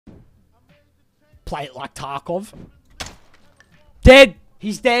play it like Tarkov. Dead.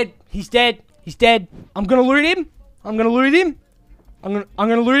 He's dead. He's dead. He's dead. I'm gonna loot him. I'm gonna loot him. I'm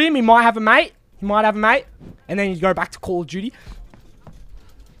gonna loot him. He might have a mate. He might have a mate. And then you go back to Call of Duty.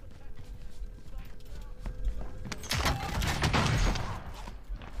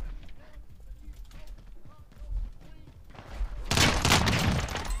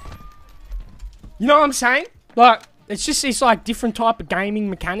 You know what I'm saying? Like, it's like different type of gaming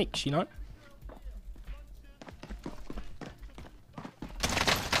mechanics, you know?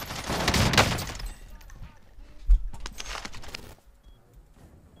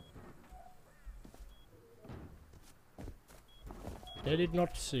 They did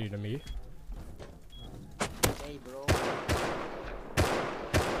not suit me. Hey, bro.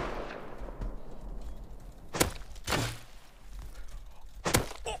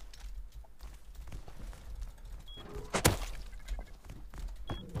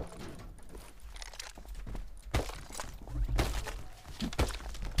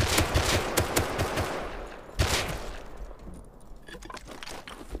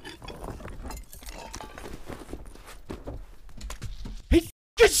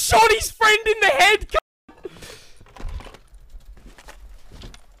 He shot his friend in the head!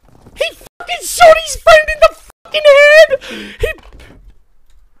 He fucking shot his friend in the fucking head!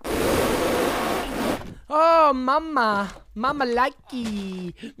 Oh, mama. Mama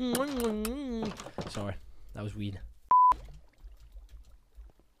likey. Sorry, that was weird.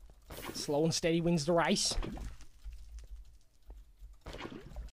 Slow and steady wins the race.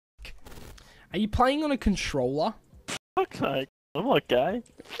 Are you playing on a controller? Okay, I'm okay.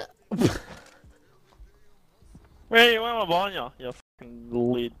 Where am I buying you? You fucking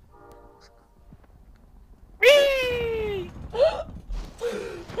lid. Whee!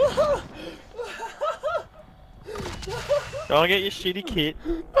 Go and get your shitty kit.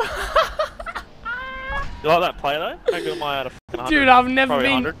 You like that play though? How good am I out of fucking 100? Dude,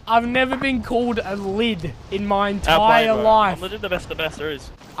 I've never been called a lid in my entire life. I'm legit the best there is.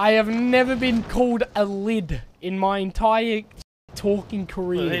 I have never been called a lid in my entire talking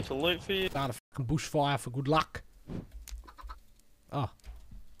career. There's heaps of loot for you. Start a fucking bushfire for good luck. Oh,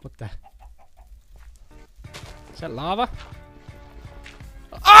 what the? Is that lava?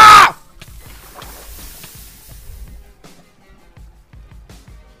 Ah!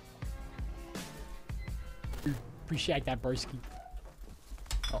 Appreciate that, broski.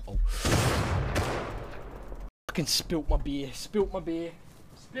 Uh-oh. Fucking spilt my beer. Spilt my beer.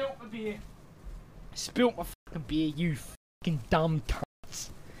 Spilt my beer. Spilt my fucking beer, you fucking dumb cunts.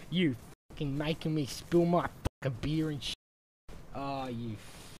 You fucking making me spill my fucking beer and shit. Oh, you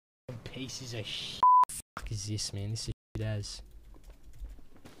fucking pieces of shit. What the fuck is this, man? This is shit as.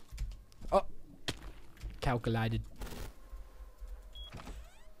 Oh. Calculated.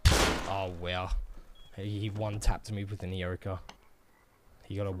 Oh, wow. He one-tapped me with an Eorica.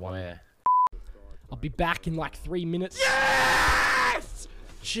 He got a one. Where? I'll be back in like 3 minutes. Yes!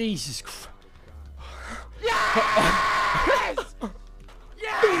 Jesus Christ. Yes!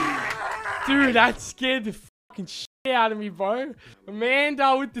 Yes! Dude, that scared the fucking shit out of me, bro.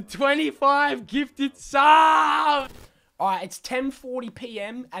 Amanda with the 25 gifted subs. Alright, it's 10:40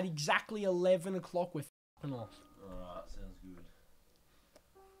 PM at exactly 11 o'clock. We're fucking off. Alright, sounds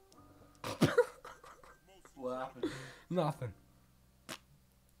good. What happened? Nothing.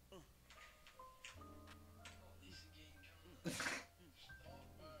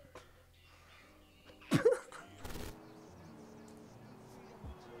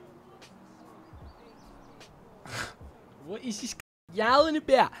 What is this yelling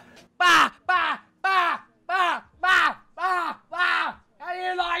about? Bah! Bah! Bah! Bah! Bah! Bah! Bah! How do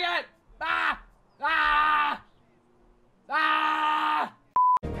you like it? Bah! Ah! Ah!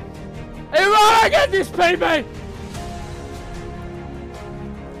 Hey, why I get this, PB?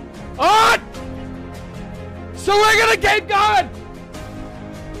 On! So we're gonna keep going!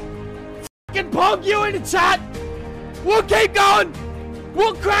 Fucking pog you in the chat! We'll keep going!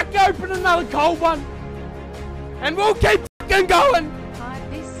 We'll crack open another cold one! And we'll keep fucking going!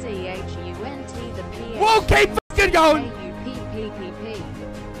 CHUNT the PH. We'll keep fucking going! AUPPPP.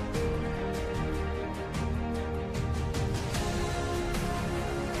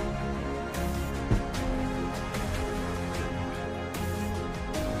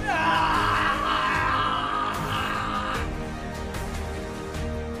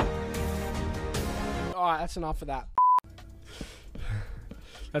 Alright, that's enough of that.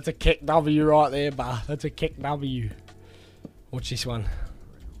 That's a kick W right there, bah. That's a kick W. Watch this one.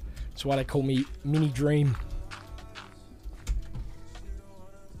 That's why they call me Mini Dream.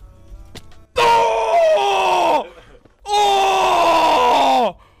 Oh!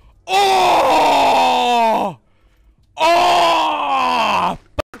 Oh! Oh!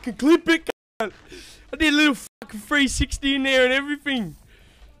 fucking clip it, cunt. I did a little fucking 360 in there and everything.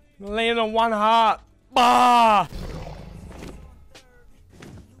 Land on one heart. Bah!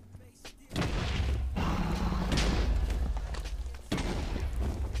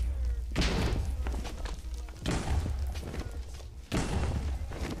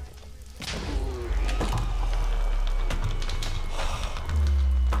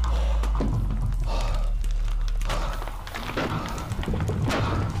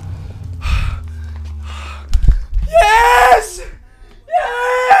 Yes!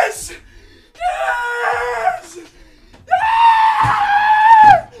 Yes! Yes! Yes!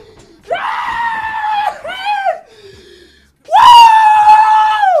 Yes!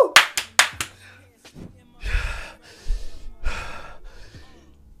 Woo!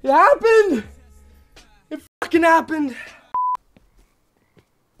 It happened! It fucking happened!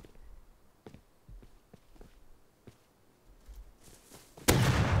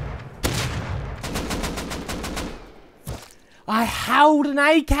 I held an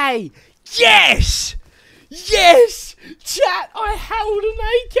AK! Yes! Yes! Chat, I held an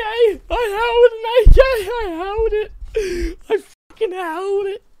AK! I held it! I fucking held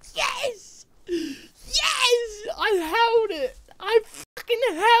it! Yes! Yes! I held it! I fucking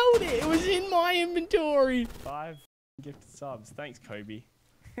held it! It was in my inventory! 5 gifted subs. Thanks, Kobe.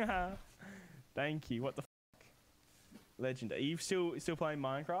 Thank you. What the fuck? Legend. Are you still playing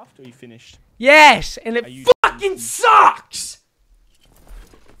Minecraft, or are you finished? Yes! And it fucking sucks!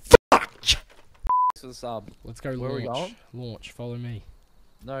 To the sub. Let's go. Where launch. are we going? Launch. Follow me.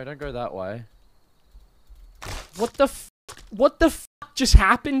 No, don't go that way. What the fuck just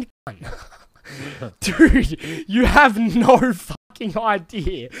happened? Dude, you have no fucking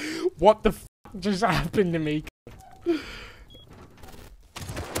idea what the fuck just happened to me.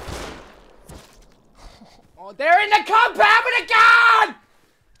 Oh, they're in the compound with a gun!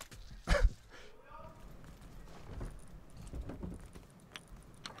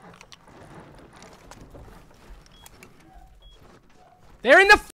 They're in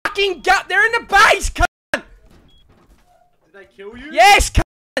the fucking gut. They're in the base, cunt. Did they kill you? Yes, cunt.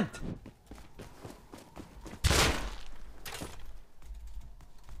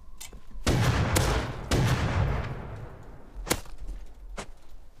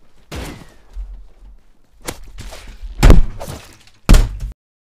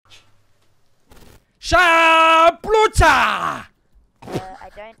 Shabluta. I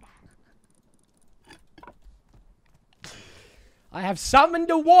don't. I have summoned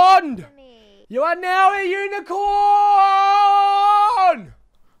a wand. Me. You are now a unicorn.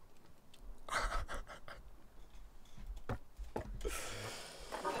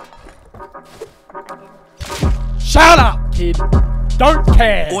 Shut up, kid. Don't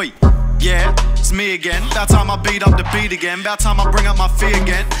care. Oi, yeah, it's me again. About time I beat up the beat again. About time I bring up my feet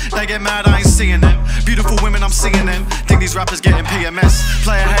again. They get mad, I ain't seeing them. Beautiful women, I'm singing them. Think these rappers getting PMS.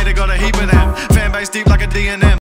 Player hater, got a heap of them. Fan base deep like a DNM.